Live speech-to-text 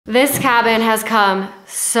This cabin has come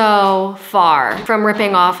so far from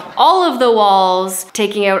ripping off all of the walls,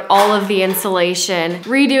 taking out all of the insulation,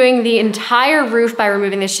 redoing the entire roof by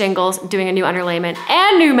removing the shingles, doing a new underlayment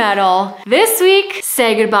and new metal. This week,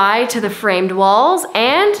 say goodbye to the framed walls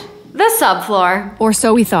and the subfloor. Or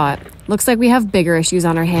so we thought. Looks like we have bigger issues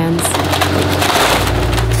on our hands.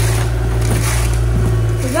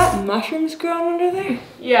 Is that mushrooms growing under there?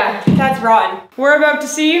 Yeah, that's rotten. We're about to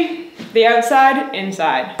see the outside,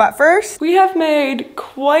 inside. But first, we have made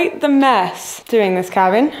quite the mess doing this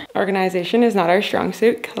cabin. Organization is not our strong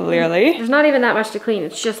suit, clearly. There's not even that much to clean,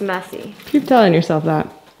 it's just messy. Keep telling yourself that.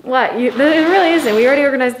 What? It really isn't. We already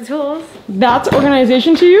organized the tools. That's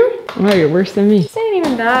organization to you? Oh, you're worse than me. This ain't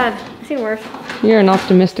even bad. I've seen worse. You're an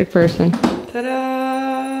optimistic person. Ta-da!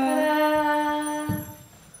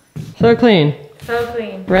 So clean. So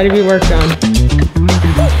clean. Ready to be worked on.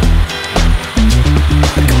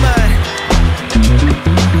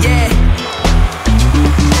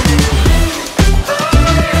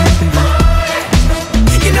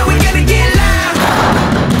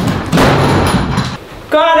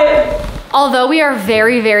 Got it! Although we are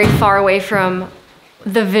very, very far away from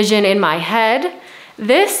the vision in my head,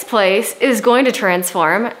 this place is going to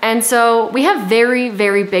transform, and so we have very,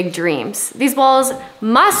 very big dreams. These walls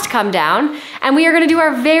must come down, and we are gonna do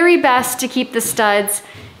our very best to keep the studs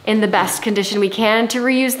in the best condition we can to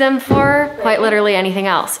reuse them for quite literally anything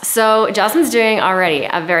else. So Jocelyn's doing already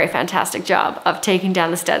a very fantastic job of taking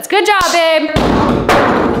down the studs. Good job, babe!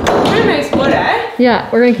 Pretty nice wood, eh? Yeah,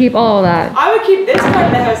 we're gonna keep all of that. I would keep this part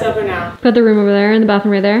of the house open now. Put the room over there and the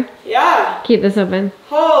bathroom right there. Yeah. Keep this open.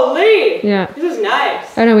 Holy! Yeah. This is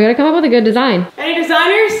nice. I know, we gotta come up with a good design. Any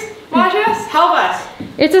designers watch us? Help us.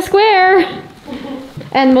 It's a square!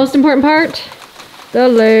 And the most important part, the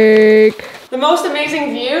lake. The most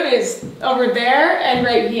amazing view is over there and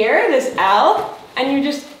right here, this L, and you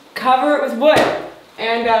just cover it with wood.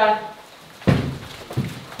 And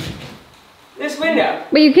this window.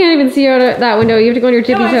 But you can't even see out of that window. You have to go on your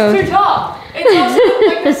tippy toes. No, it's too tall. It's also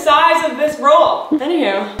like the size of this roll.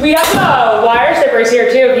 Anywho, we have the wire strippers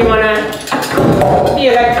here too if you wanna be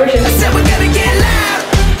electrician. Said we're gonna get loud.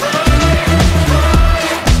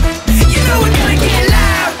 You know we're gonna get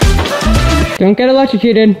loud. Don't get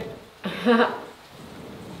electrocuted.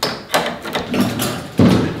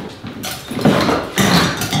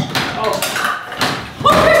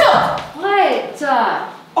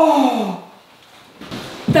 Oh,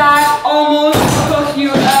 that almost took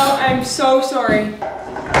you out. I'm so sorry.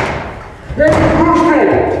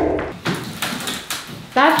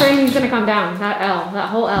 That framing's gonna come down. That L, that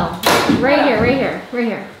whole L. Right here, right here, right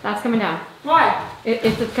here. That's coming down. Why? It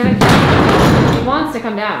wants to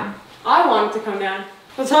come down. I want it to come down.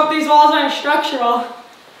 Let's hope these walls aren't structural.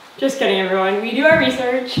 Just kidding, everyone. We do our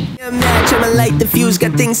research. I'ma light the fuse,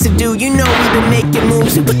 got things to do. You know we've been making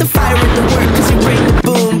moves. We put the fire in the work, cause you bring the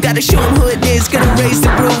boom. Gotta show them who it is, gonna raise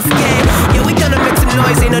the roof. Yeah, we gonna make some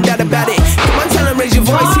noise, ain't no doubt about it. Come on, tell them, raise your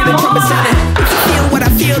voice, hear the trumpet sounding. If you feel what I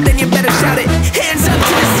feel, then you better shout it. Hands up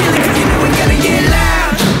to the ceiling, cause you know we gotta get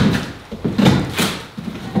loud.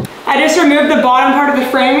 I just removed the bottom part of the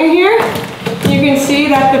framing here. You can see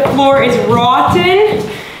that the floor is rotten,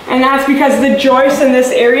 and that's because the joists in this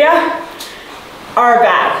area are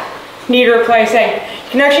bad. Need replacing. You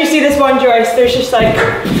can actually see this one joist, there's just like,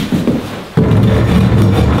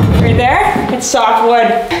 right there, it's soft wood.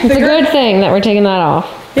 It's a good thing that we're taking that off.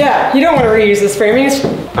 Yeah, you don't want to reuse this framing.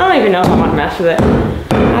 I don't even know if I want to mess with it.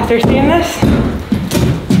 After seeing this,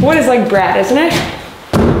 wood is like bread, isn't it?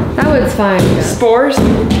 That wood's fine. Yeah. Spores.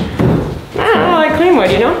 I don't know, I like clean wood,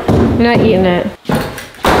 you know? You're not eating it.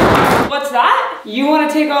 What's that? You want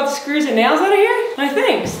to take all the screws and nails out of here? My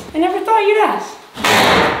thanks. I never thought you'd ask.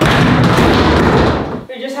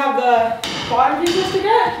 We just have the bottom pieces to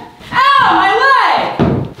get. Ow, my leg!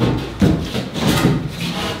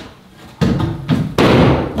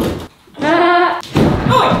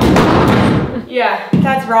 Oh! Yeah,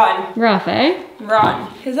 that's rotten. Rough, eh? Rotten.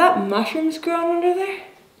 Is that mushrooms growing under there?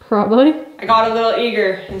 Probably. I got a little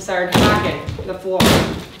eager and started hacking the floor.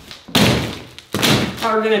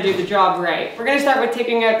 Now we're gonna do the job right. We're gonna start with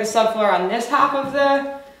taking out the subfloor on this half of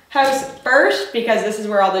the house first, because this is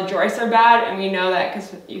where all the joists are bad, and we know that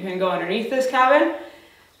because you can go underneath this cabin,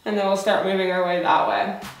 and then we'll start moving our way that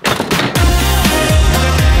way.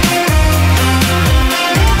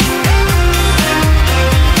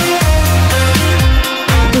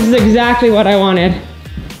 This is exactly what I wanted.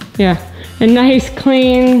 Yeah, a nice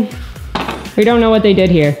clean, we don't know what they did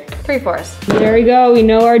here. 3/4. There we go, we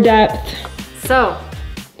know our depth. So,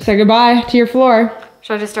 say goodbye to your floor.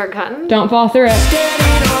 should I just start cutting? Don't fall through it.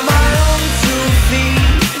 Standing on my own 2 feet.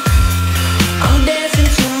 I'm dancing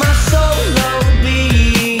to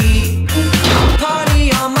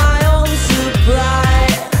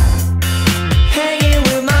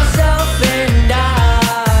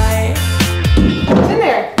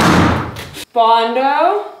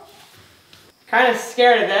Kind of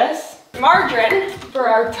scared of this. Margarine for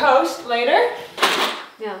our toast later.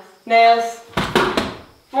 Nails. Nails.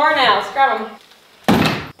 More nails, grab them.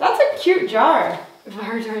 That's a cute jar.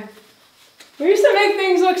 Margarine. We used to make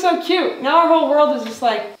things look so cute. Now our whole world is just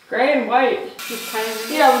like gray and white. Just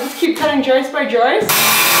cutting. Yeah, we'll just keep cutting joints by joints.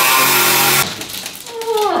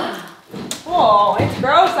 Oh, it's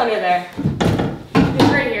gross under there.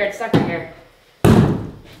 It's right here, it's stuck in here.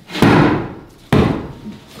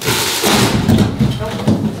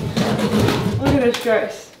 Look at this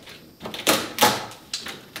joist.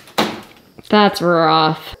 That's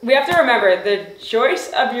rough. We have to remember the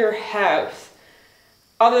joists of your house,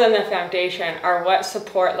 other than the foundation, are what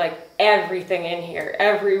support like everything in here.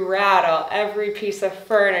 Every rattle, every piece of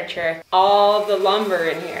furniture, all the lumber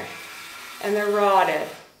in here. And they're rotted.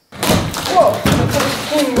 Whoa, that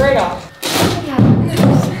came right off.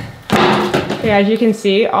 Yeah, as you can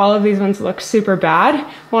see, all of these ones look super bad.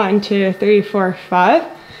 1, 2, 3, 4, 5.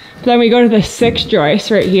 But then we go to the 6th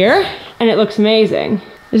joist right here, and it looks amazing.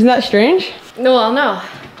 Isn't that strange? No, well, no.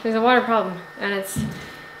 There's a water problem, and it's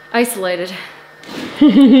isolated.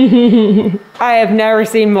 I have never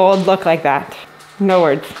seen mold look like that. No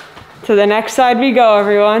words. To the next side we go,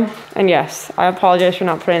 everyone. And yes, I apologize for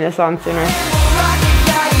not putting this on sooner.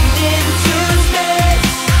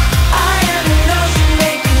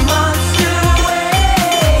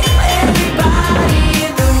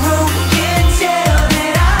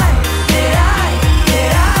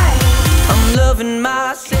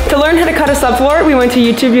 To learn how to cut a subfloor, we went to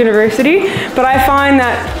YouTube University, but I find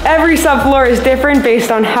that every subfloor is different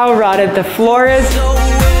based on how rotted the floor is.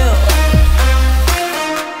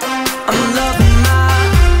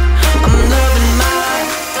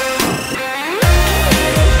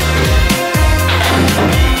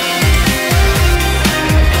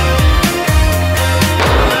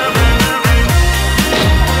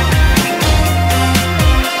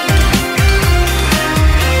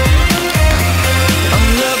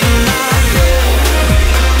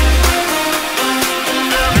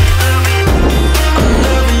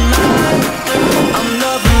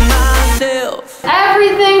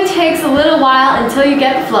 Until you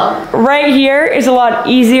get the flow. Right here is a lot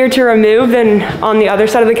easier to remove than on the other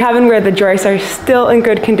side of the cabin where the joists are still in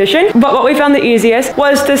good condition. But what we found the easiest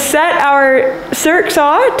was to set our circ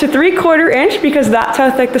saw to 3/4 inch, because that's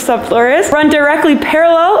how thick the subfloor is. Run directly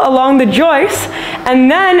parallel along the joists,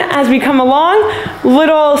 and then as we come along,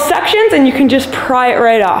 little sections, and you can just pry it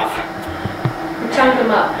right off. You chunk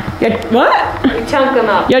them up. Yeah, what? You chunk them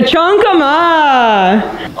up. You chunk them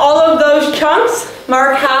up. All of those chunks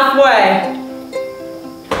mark halfway.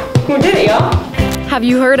 Who did it, y'all? Have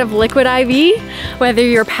you heard of Liquid IV? Whether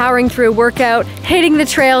you're powering through a workout, hitting the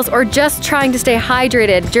trails, or just trying to stay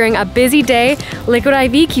hydrated during a busy day, Liquid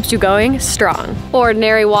IV keeps you going strong.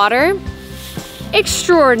 Ordinary water,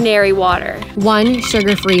 extraordinary water. One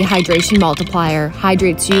sugar-free hydration multiplier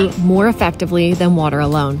hydrates you more effectively than water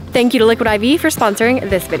alone. Thank you to Liquid IV for sponsoring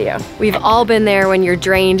this video. We've all been there when you're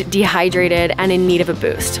drained, dehydrated, and in need of a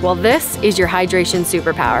boost. Well, this is your hydration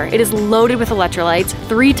superpower. It is loaded with electrolytes,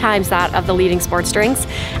 3 times that of the leading sports drinks,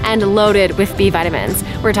 and loaded with B vitamins.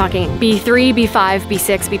 We're talking B3, B5,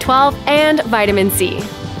 B6, B12, and vitamin C.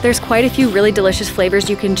 There's quite a few really delicious flavors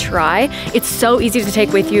you can try. It's so easy to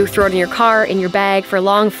take with you, throw it in your car, in your bag for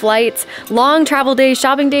long flights, long travel days,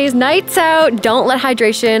 shopping days, nights out. Don't let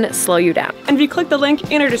hydration slow you down. And if you click the link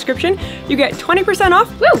in our description, you get 20% off.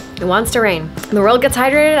 Woo! It wants to rain. The world gets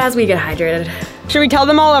hydrated as we get hydrated. Should we tell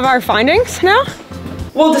them all of our findings now?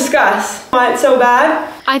 We'll discuss why it's so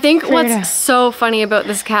bad. I think what's so funny about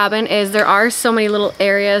this cabin is there are so many little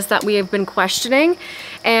areas that we have been questioning,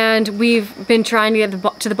 and we've been trying to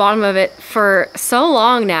get to the bottom of it for so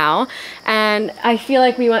long now. And I feel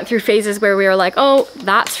like we went through phases where we were like, oh,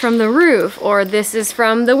 that's from the roof, or this is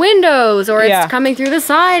from the windows, or it's coming through the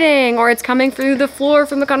siding, or it's coming through the floor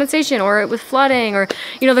from the condensation, or it was flooding, or,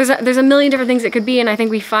 you know, there's a million different things it could be. And I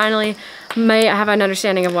think we finally may have an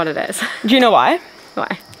understanding of what it is. Do you know why?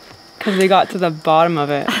 Why? Because we got to the bottom of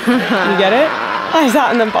it. You get it? I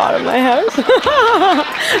sat in the bottom of my house.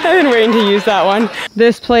 I've been waiting to use that one.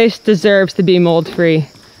 This place deserves to be mold-free.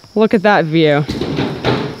 Look at that view.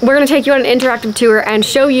 We're gonna take you on an interactive tour and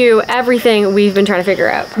show you everything we've been trying to figure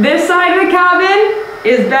out. This side of the cabin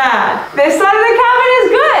is bad. This side of the cabin is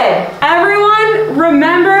good. Everyone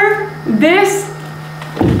remember this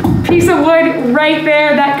piece of wood right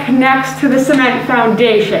there that connects to the cement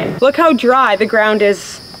foundation. Look how dry the ground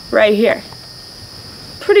is right here.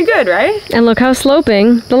 Pretty good, right? And look how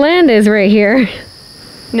sloping the land is right here.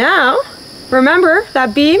 Now, remember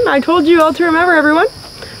that beam I told you all to remember, everyone?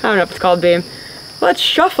 I don't know if it's called beam. Let's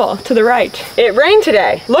shuffle to the right. It rained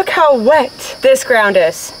today. Look how wet this ground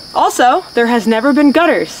is. Also, there has never been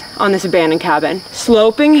gutters on this abandoned cabin.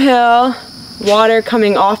 Sloping hill, water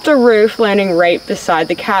coming off the roof, landing right beside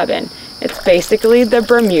the cabin. It's basically the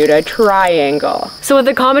Bermuda Triangle. So with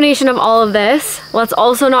the combination of all of this, let's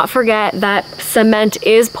also not forget that cement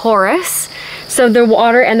is porous. So the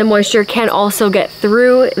water and the moisture can also get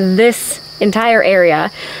through this entire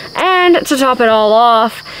area. And to top it all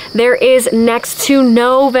off, there is next to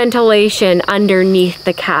no ventilation underneath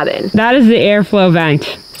the cabin. That is the airflow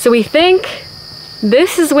vent. So we think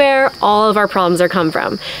this is where all of our problems are come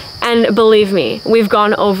from. And believe me, we've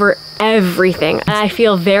gone over everything. And I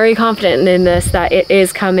feel very confident in this, that it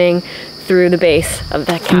is coming through the base of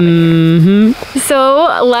the cabin.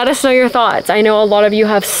 So let us know your thoughts. I know a lot of you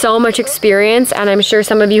have so much experience, and I'm sure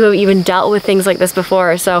some of you have even dealt with things like this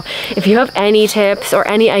before. So if you have any tips or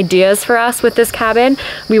any ideas for us with this cabin,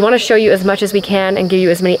 we want to show you as much as we can and give you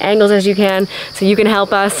as many angles as you can so you can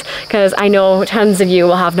help us, because I know tons of you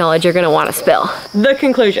will have knowledge you're going to want to spill. The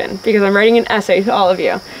conclusion, because I'm writing an essay to all of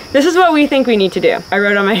you. This is what we think we need to do. I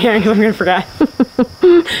wrote on my hand because I'm going to forget.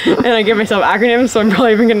 And I give myself acronyms, so I'm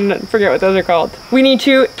probably even going to forget what those are called. We need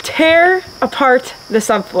to tear apart the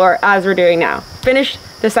subfloor as we're doing now. Finish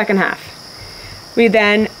the second half. We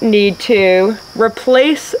then need to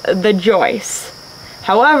replace the joists.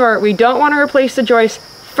 However, we don't want to replace the joists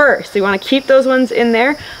first. We want to keep those ones in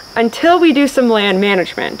there until we do some land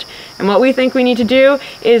management. And what we think we need to do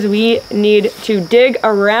is we need to dig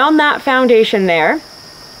around that foundation there,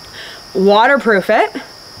 waterproof it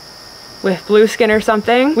with blue skin or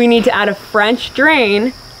something. We need to add a French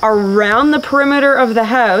drain around the perimeter of the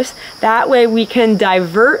house. That way we can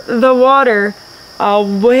divert the water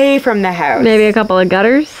away from the house. Maybe a couple of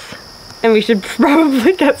gutters. And we should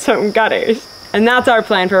probably get some gutters. And that's our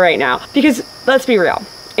plan for right now. Because let's be real,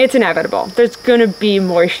 it's inevitable. There's gonna be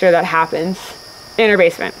moisture that happens in our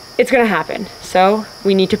basement. It's gonna happen. So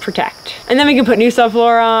we need to protect. And then we can put new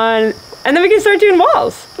subfloor on, and then we can start doing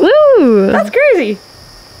walls. Woo! That's crazy.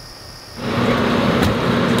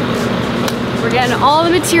 We're getting all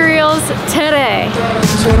the materials today.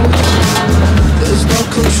 There's no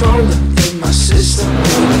control in my system.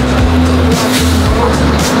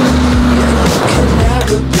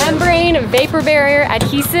 Membrane, vapor barrier,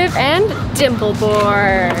 adhesive, and dimple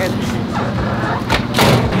board.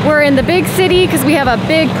 We're in the big city because we have a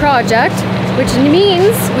big project, which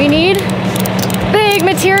means we need big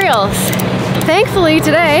materials. Thankfully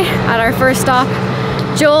today, at our first stop,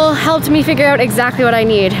 Joel helped me figure out exactly what I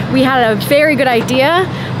need. We had a very good idea,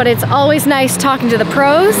 but it's always nice talking to the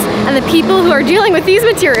pros and the people who are dealing with these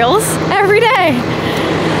materials every day.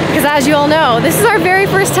 Because as you all know, this is our very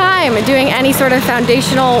first time doing any sort of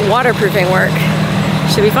foundational waterproofing work.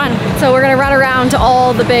 Should be fun. So we're gonna run around to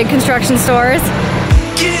all the big construction stores.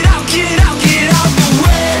 Get out, get out, get out the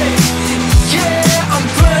way. Yeah, I'm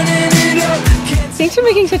burning it up. Thanks for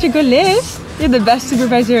making such a good list. You're the best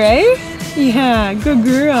supervisor, eh? Yeah, good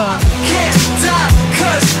girl. Can't stop,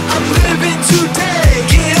 'cause I'm living today.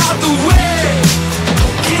 Get out the way.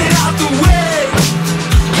 Get out the way.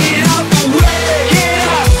 Get out the way. Get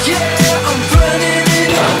out, yeah, I'm burning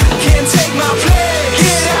it up. Can't take my place.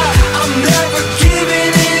 Get out, I'm never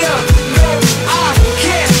giving it up. No, I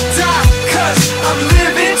can't stop, 'cause I'm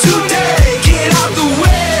living today. Get out the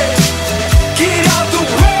way. Get out the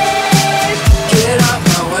way. Get out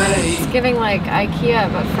my way. It's giving like IKEA,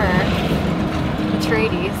 but for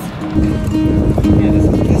tradies. Yeah,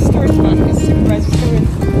 this store's fun because supervisors come in.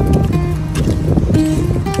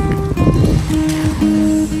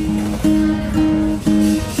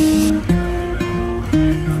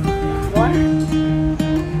 What?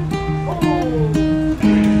 Oh.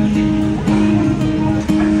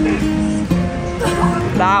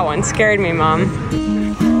 That one scared me, Mom.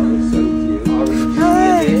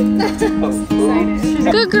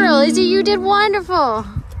 Good girl, Izzy, you did wonderful.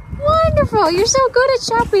 Wonderful, you're so good at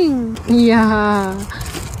shopping. Yeah,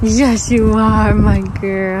 yes you are, my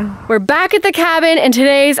girl. We're back at the cabin and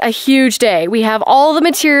today's a huge day. We have all the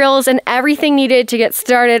materials and everything needed to get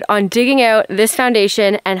started on digging out this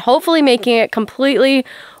foundation and hopefully making it completely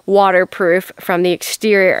waterproof from the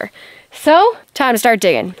exterior. So, time to start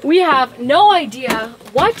digging. We have no idea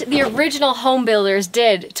what the original home builders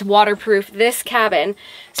did to waterproof this cabin.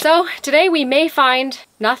 So, today we may find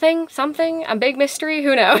nothing, something, a big mystery,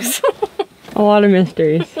 who knows? A lot of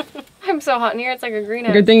mysteries. I'm so hot in here, it's like a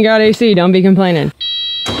greenhouse. Good thing you got AC, don't be complaining.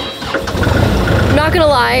 I'm not gonna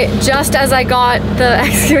lie, just as I got the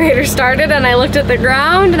excavator started and I looked at the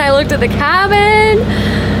ground and I looked at the cabin,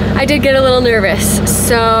 I did get a little nervous.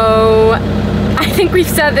 So, I think we've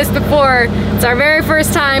said this before, it's our very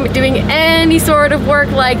first time doing any sort of work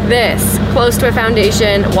like this, close to a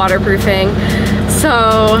foundation, waterproofing.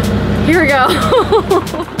 So, here we go.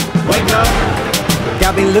 Wake up,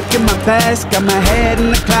 got me looking my best, got my head in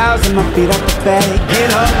the clouds and my feet up the bed.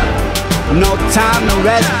 Get up, no time to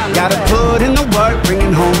rest, gotta put in the work,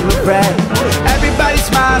 bringing home the bread. Everybody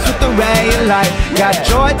smiles with the ray of light, got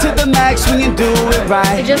joy to the max when you do it right.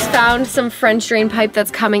 I just found some French drain pipe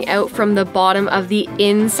that's coming out from the bottom of the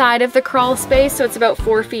inside of the crawl space, so it's about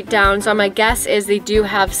 4 feet down. So my guess is they do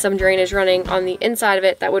have some drainage running on the inside of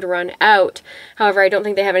it that would run out. However, I don't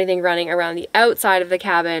think they have anything running around the outside of the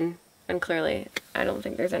cabin, and clearly I don't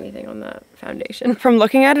think there's anything on that foundation. From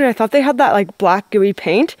looking at it, I thought they had that like black gooey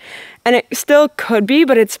paint, and it still could be,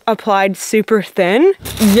 but it's applied super thin.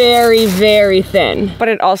 Very, very thin. But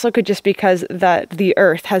it also could just be because that the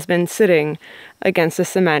earth has been sitting against the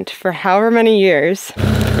cement for however many years.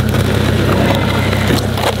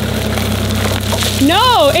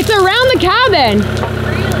 No, it's around the cabin.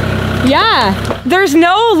 Yeah, there's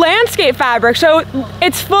no landscape fabric, so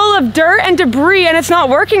it's full of dirt and debris and it's not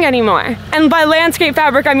working anymore. And by landscape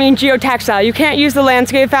fabric, I mean geotextile. You can't use the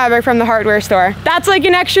landscape fabric from the hardware store. That's like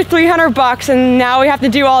an extra 300 bucks, and now we have to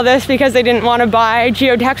do all this because they didn't want to buy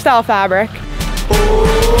geotextile fabric.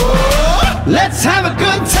 Oh, let's have a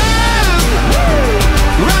good time.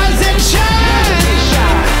 Rise and shine.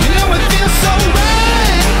 You know it feels so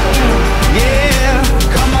right. Yeah,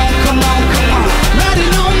 come on, come on, come on.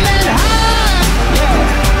 Riding on that high.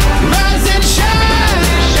 Rise and shine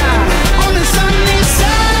on the sunny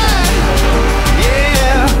side.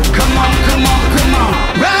 Yeah, come on, come on, come on.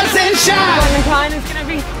 Rise and shine. Clementine is gonna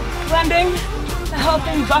be blending the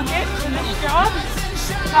helping bucket for this job.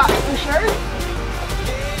 That's for sure.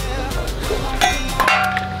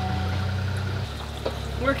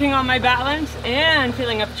 Working on my balance and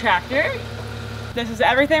filling up the tractor. This is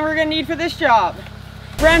everything we're gonna need for this job.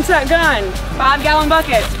 Rinse that gun, 5-gallon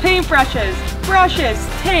buckets, paintbrushes, brushes,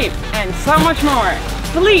 tape, and so much more.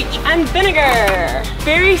 Bleach and vinegar.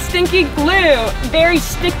 Very stinky glue, very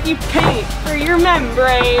sticky paint for your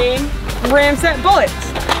membrane. Ramset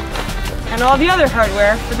bullets, and all the other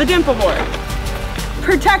hardware for the dimple board.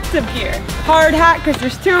 Protective gear, hard hat because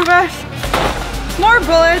there's 2 of us, more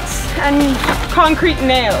bullets, and concrete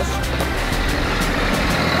nails.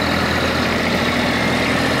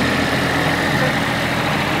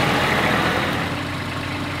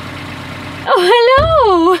 Oh,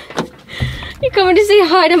 hello! You coming to say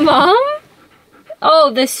hi to Mom?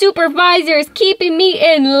 Oh, the supervisor is keeping me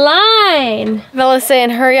in line. Bella's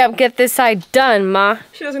saying, hurry up, get this side done, Ma.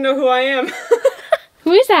 She doesn't know who I am.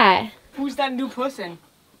 Who is that? Who's that new person?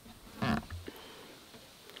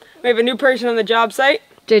 We have a new person on the job site.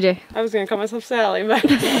 JJ. I was gonna call myself Sally, but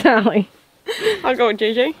Sally. I'll go with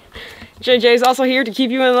JJ. JJ is also here to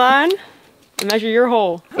keep you in line and measure your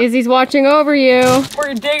hole. Izzy's watching over you.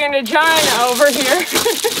 We're digging to China over here.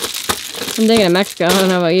 I'm digging in Mexico, I don't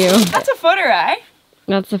know about you. That's a footer, eh?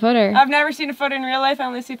 That's the footer. I've never seen a footer in real life, I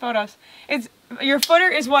only see photos. Your footer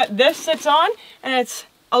is what this sits on, and it's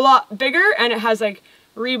a lot bigger, and it has like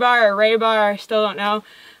rebar or raybar, I still don't know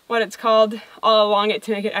what it's called, all along it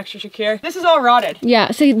to make it extra secure. This is all rotted.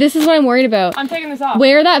 Yeah, see, this is what I'm worried about. I'm taking this off.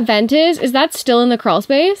 Where that vent is that still in the crawl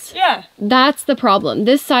space? Yeah. That's the problem.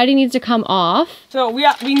 This siding needs to come off. So we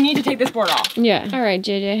need to take this board off. Yeah. All right,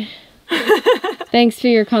 JJ. Thanks for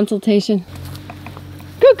your consultation.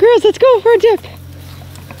 Go, girls, let's go for a dip.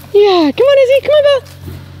 Yeah, come on, Izzy, come on, Belle.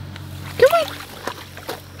 Come on.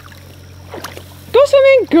 Go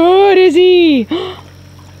swimming. Good, Izzy.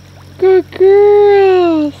 Good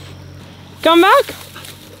girls. Come back.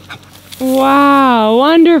 Wow,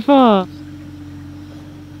 wonderful.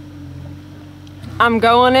 I'm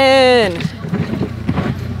going in.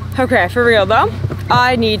 Okay, for real though,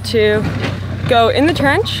 I need to go in the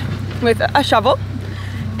trench with a shovel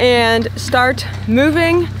and start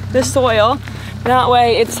moving the soil. That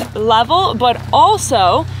way it's level, but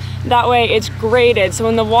also that way it's graded. So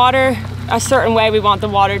when the water, a certain way we want the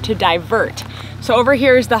water to divert. So over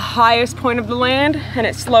here is the highest point of the land and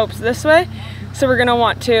it slopes this way. So we're gonna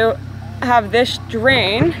want to have this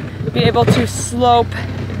drain be able to slope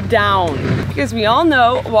down. Because we all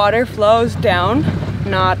know water flows down,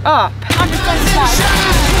 not up.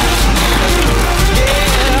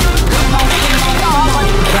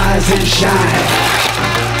 Rise and shine.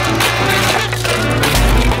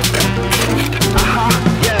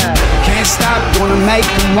 Can't stop, gonna make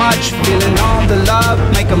them watch. Feeling all the love,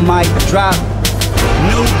 make a mic drop.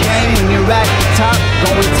 New game when you're at the top. Go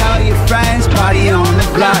and tell your friends, party on the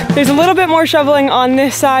block. There's a little bit more shoveling on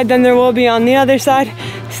this side than there will be on the other side,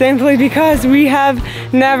 simply because we have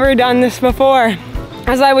never done this before.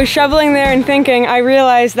 As I was shoveling there and thinking, I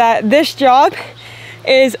realized that this job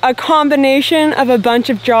is a combination of a bunch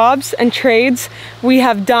of jobs and trades we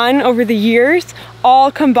have done over the years,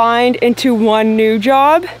 all combined into one new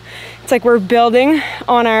job. It's like we're building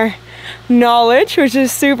on our knowledge, which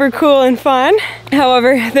is super cool and fun.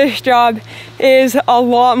 However, this job is a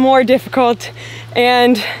lot more difficult,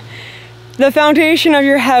 and the foundation of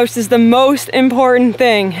your house is the most important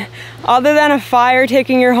thing. Other than a fire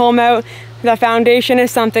taking your home out, the foundation is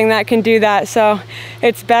something that can do that. So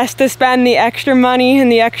it's best to spend the extra money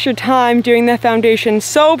and the extra time doing the foundation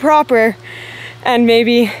so proper, and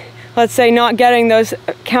maybe, let's say, not getting those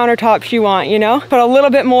countertops you want, you know? Put a little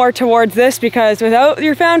bit more towards this, because without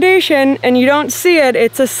your foundation and you don't see it,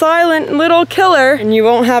 it's a silent little killer and you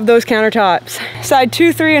won't have those countertops. Side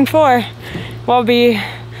 2, 3, and 4 will be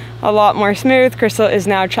a lot more smooth. Crystal is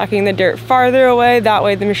now chucking the dirt farther away. That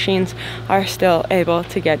way the machines are still able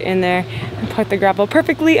to get in there and put the gravel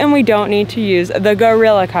perfectly, and we don't need to use the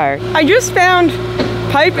gorilla cart. I just found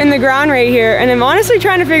pipe in the ground right here, and I'm honestly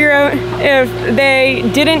trying to figure out if they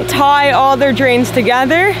didn't tie all their drains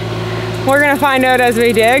together. We're gonna find out as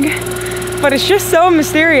we dig, but it's just so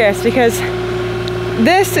mysterious because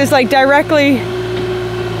this is like directly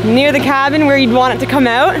near the cabin where you'd want it to come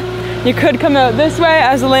out. You could come out this way.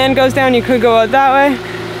 As the land goes down, you could go out that way,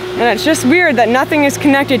 and it's just weird that nothing is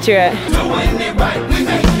connected to it.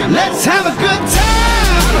 Let's have a good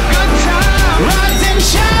time, rise and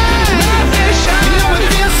shine. You know it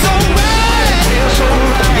feels so right.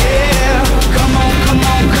 Yeah, come on, come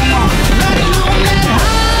on, come on. Riding on that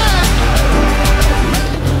high.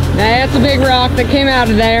 That's a big rock that came out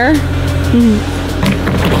of there.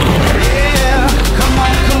 Yeah, come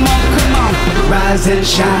on, come on, come on. Rise and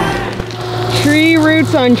shine. Tree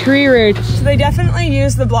roots on tree roots. So they definitely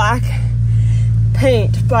use the black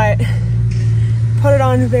paint, but put it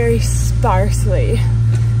on very sparsely,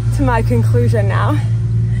 to my conclusion now,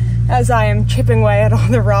 as I am chipping away at all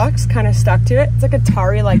the rocks, kind of stuck to it. It's like a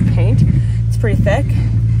tarry-like paint. It's pretty thick.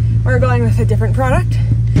 We're going with a different product.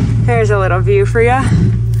 Here's a little view for you,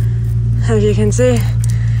 as you can see.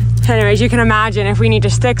 Anyways, you can imagine if we need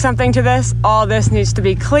to stick something to this, all this needs to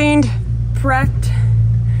be cleaned, prepped,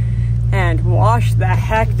 and washed the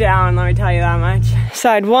heck down, let me tell you that much.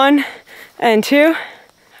 Side 1 and 2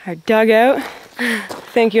 are dug out.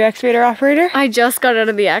 Thank you, excavator operator. I just got out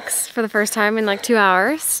of the X for the first time in like 2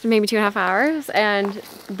 hours, maybe 2.5 hours, and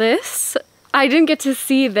this, I didn't get to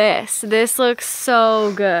see this. This looks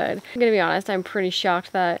so good. I'm gonna be honest, I'm pretty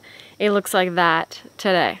shocked that it looks like that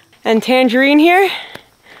today. And Tangerine here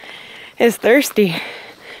is thirsty.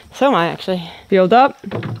 So am I, actually. Fueled up.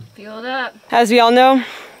 Fueled up. As we all know,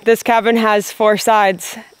 this cabin has 4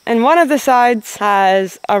 sides, and one of the sides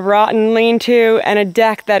has a rotten lean-to and a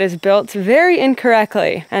deck that is built very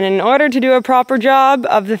incorrectly. And in order to do a proper job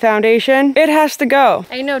of the foundation, it has to go.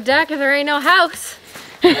 Ain't no deck if there ain't no house.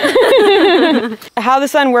 How the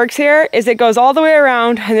sun works here is it goes all the way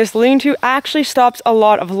around, and this lean-to actually stops a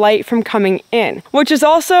lot of light from coming in, which is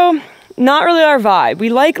also not really our vibe. We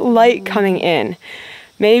like light coming in.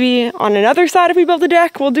 Maybe on another side, if we build a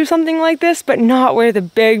deck, we'll do something like this, but not where the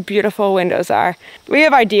big, beautiful windows are. We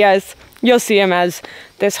have ideas. You'll see them as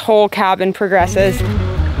this whole cabin progresses.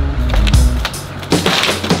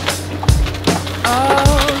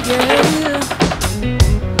 Oh, yeah.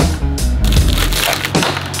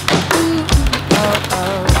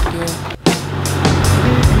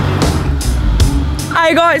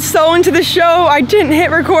 I got so into the show, I didn't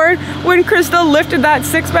hit record when Crystal lifted that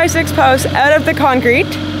 6x6 post out of the concrete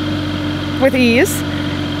with ease.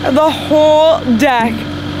 The whole deck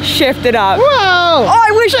shifted up. Whoa! Oh,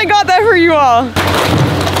 I wish I got that for you all.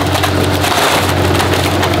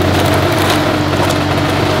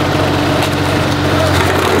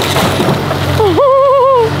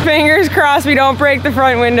 Fingers crossed we don't break the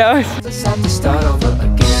front windows. Let's have to start over again.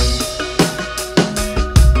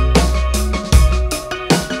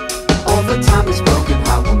 Time is broken,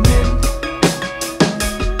 how we'll mend.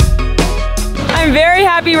 I'm very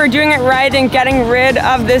happy we're doing it right and getting rid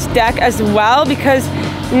of this deck as well, because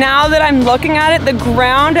now that I'm looking at it, the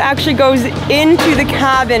ground actually goes into the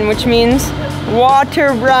cabin, which means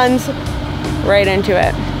water runs right into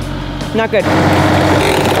it. Not good. I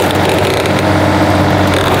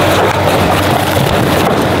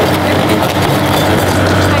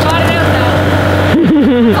got it out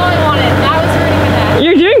though. That's all I wanted. That was hurting the deck.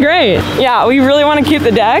 You're doing great. Yeah, we really want to keep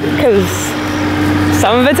the deck because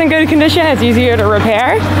some of it's in good condition. It's easier to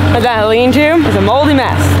repair, but that lean-to is a moldy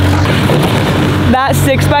mess. That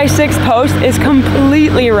 6x6 post is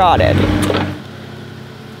completely rotted.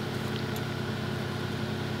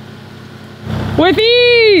 With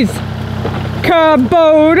ease!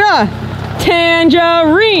 Kubota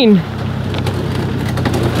Tangerine.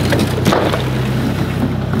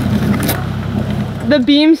 The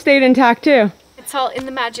beam stayed intact too. It's all in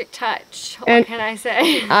the magic touch. What can I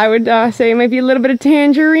say? I would say maybe a little bit of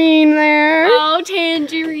tangerine there. Oh,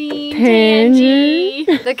 tangerine, tangy.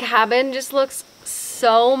 The cabin just looks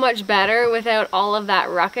so much better without all of that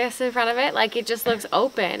ruckus in front of it. Like, it just looks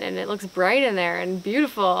open and it looks bright in there and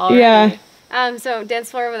beautiful already. Yeah. So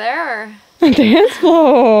dance floor over there, or? Dance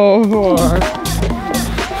floor.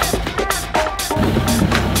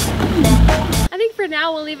 I think for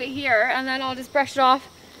now we'll leave it here, and then I'll just brush it off,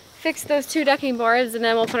 fix those 2 decking boards, and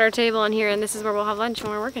then we'll put our table in here, and this is where we'll have lunch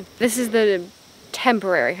when we're working. This is the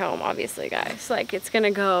temporary home, obviously, guys. Like, it's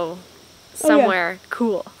gonna go somewhere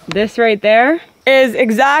cool. This right there is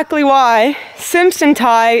exactly why Simpson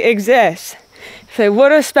tie exists. If they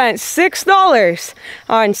would have spent $6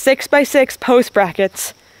 on 6x6 post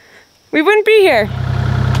brackets, we wouldn't be here.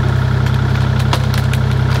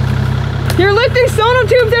 You're lifting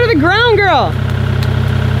sonotubes out of the ground, girl.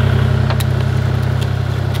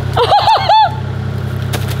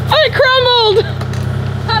 I crumbled.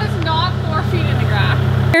 That is not 4 feet in the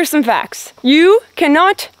ground. Here's some facts. You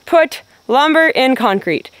cannot put lumber in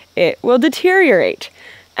concrete. It will deteriorate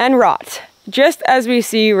and rot, just as we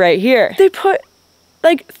see right here. They put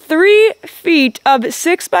like 3 feet of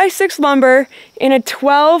 6x6 lumber in a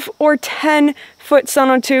 12 or 10 foot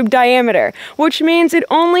sonotube diameter, which means it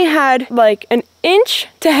only had like an inch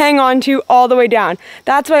to hang on to all the way down.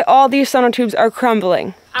 That's why all these sonotubes are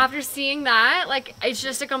crumbling. After seeing that, like, it's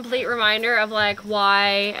just a complete reminder of like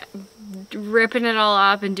why ripping it all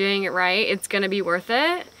up and doing it right, it's gonna be worth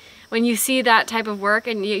it. When you see that type of work,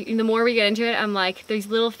 and the more we get into it, I'm like, there's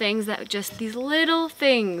little things that these little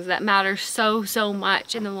things that matter so, so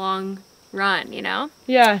much in the long run, you know?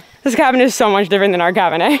 Yeah. This cabin is so much different than our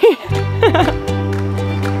cabin, eh?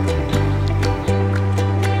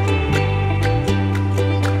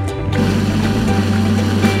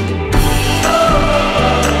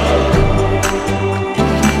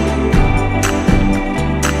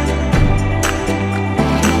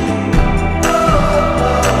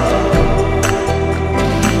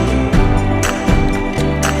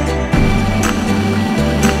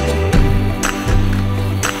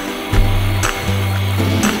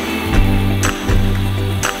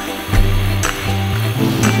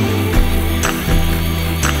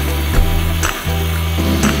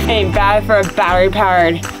 Ain't bad for a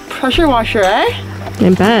battery-powered pressure washer, eh?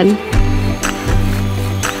 Ain't bad.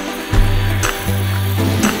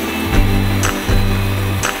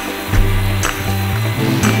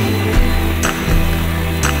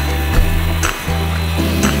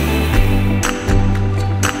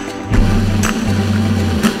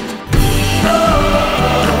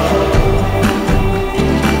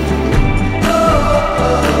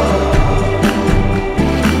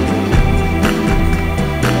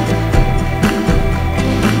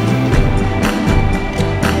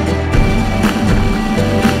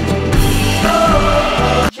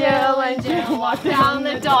 Down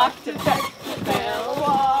the dock to fetch the pail of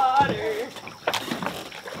water.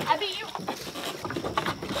 I beat you.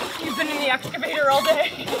 You've been in the excavator all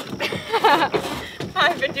day.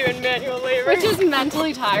 I've been doing manual labor. Which is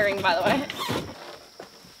mentally tiring, by the way.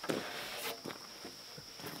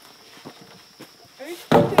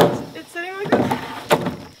 It's sitting like this?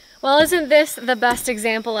 Well, isn't this the best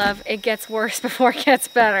example of it gets worse before it gets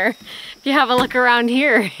better? If you have a look around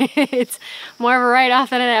here, it's more of a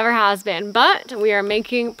write-off than it ever has been, but we are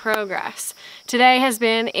making progress. Today has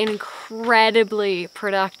been incredibly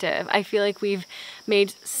productive. I feel like we've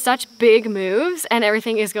made such big moves and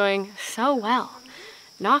everything is going so well.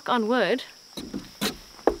 Knock on wood.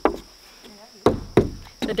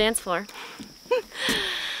 The dance floor.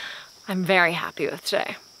 I'm very happy with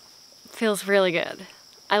today. Feels really good.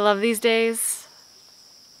 I love these days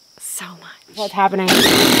so much. What's happening?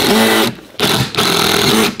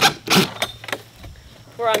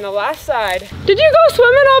 We're on the last side. Did you go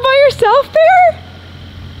swimming all by yourself there?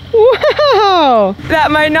 Wow! That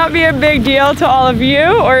might not be a big deal to all of you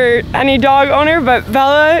or any dog owner, but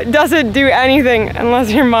Bella doesn't do anything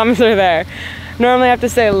unless your moms are there. Normally I have to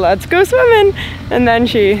say, let's go swimming, and then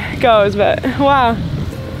she goes, but wow.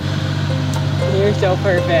 You're so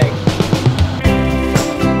perfect.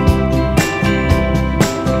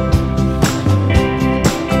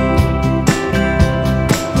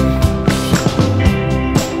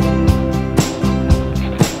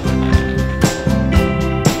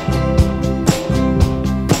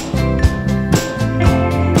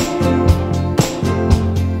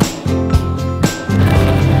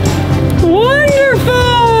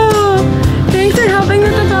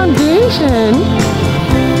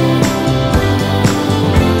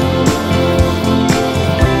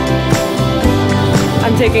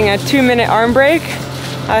 taking a 2-minute arm break.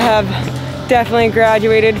 I have definitely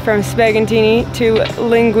graduated from spaghettini to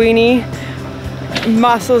linguine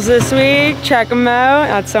muscles this week. Check them out.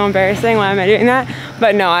 That's so embarrassing. Why am I doing that?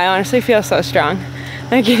 But no, I honestly feel so strong.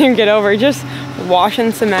 I can't even get over just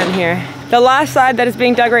washing cement here. The last side that is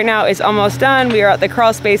being dug right now is almost done. We are at the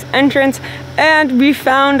crawl space entrance and we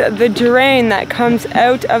found the drain that comes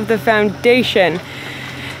out of the foundation.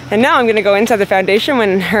 And now I'm gonna go inside the foundation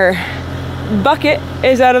when her bucket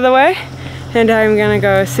is out of the way, and I'm gonna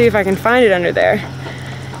go see if I can find it under there.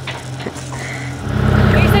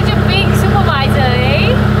 You're such a big supervisor,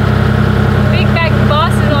 eh? Big back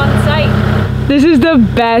boss is on site. This is the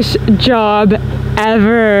best job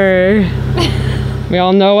ever. We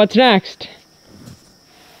all know what's next.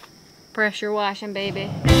 Pressure washing,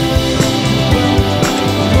 baby.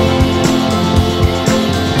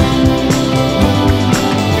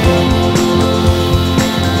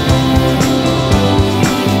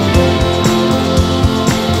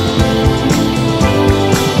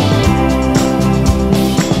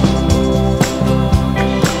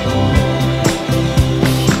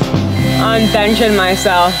 I'm benching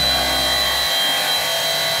myself.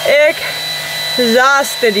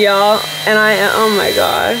 Exhausted, y'all, and I am, oh my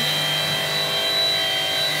gosh.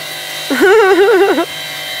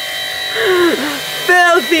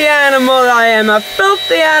 Filthy animal I am, a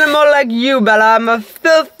filthy animal like you, Bella. I'm a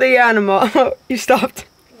filthy animal. You stopped.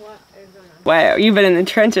 What is going on? Wow, you've been in the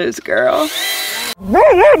trenches, girl.